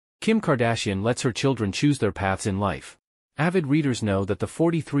Kim Kardashian lets her children choose their paths in life. Avid readers know that the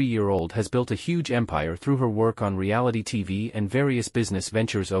 43-year-old has built a huge empire through her work on reality TV and various business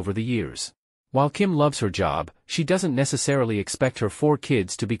ventures over the years. While Kim loves her job, she doesn't necessarily expect her 4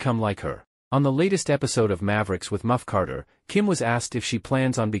 kids to become like her. On the latest episode of Mavericks with Muff Carter, Kim was asked if she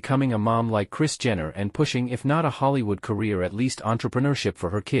plans on becoming a mom like Kris Jenner and pushing if not a Hollywood career at least entrepreneurship for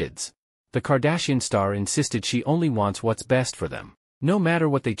her kids. The Kardashian star insisted she only wants what's best for them. No matter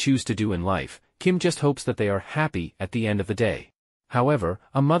what they choose to do in life, Kim just hopes that they are happy at the end of the day. However,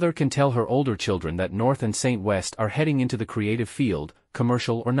 a mother can tell her older children that North and Saint West are heading into the creative field,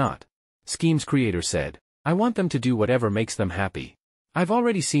 commercial or not. Scheme's creator said, "I want them to do whatever makes them happy. I've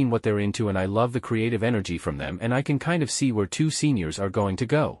already seen what they're into and I love the creative energy from them and I can kind of see where 2 seniors are going to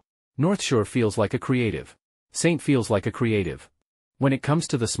go. North sure feels like a creative. Saint feels like a creative." When it comes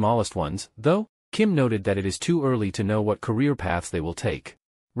to the smallest ones, though, Kim noted that it is too early to know what career paths they will take.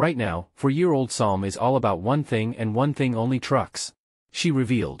 Right now, 4-year-old Psalm is all about one thing and one thing only: trucks. She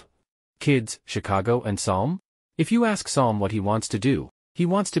revealed. Kids, Chicago and Psalm? If you ask Psalm what he wants to do, he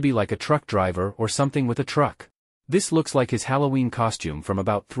wants to be like a truck driver or something with a truck. This looks like his Halloween costume from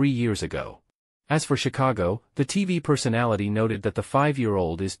about 3 years ago. As for Chicago, the TV personality noted that the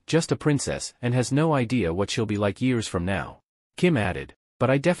 5-year-old is just a princess and has no idea what she'll be like years from now. Kim added, "But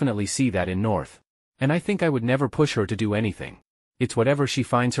I definitely see that in North. And I think I would never push her to do anything. It's whatever she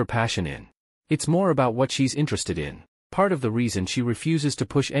finds her passion in. It's more about what she's interested in." Part of the reason she refuses to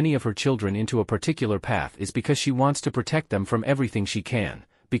push any of her children into a particular path is because she wants to protect them from everything she can,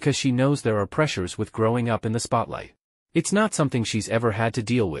 because she knows there are pressures with growing up in the spotlight. It's not something she's ever had to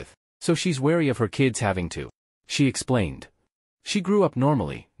deal with, so she's wary of her kids having to. She explained. "She grew up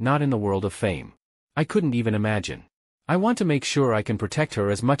normally, not in the world of fame. I couldn't even imagine. I want to make sure I can protect her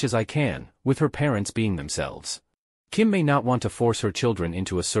as much as I can, with her parents being themselves." Kim may not want to force her children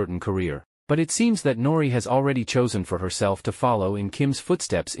into a certain career, but it seems that Nori has already chosen for herself to follow in Kim's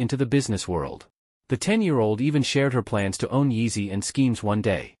footsteps into the business world. The 10-year-old even shared her plans to own Yeezy and Schemes one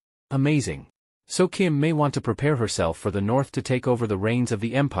day. Amazing. So Kim may want to prepare herself for the North to take over the reins of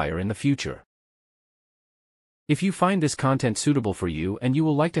the empire in the future. If you find this content suitable for you and you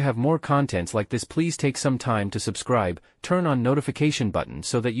will like to have more contents like this, please take some time to subscribe, turn on notification button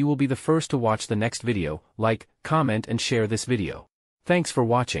so that you will be the first to watch the next video, like, comment and share this video. Thanks for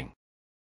watching.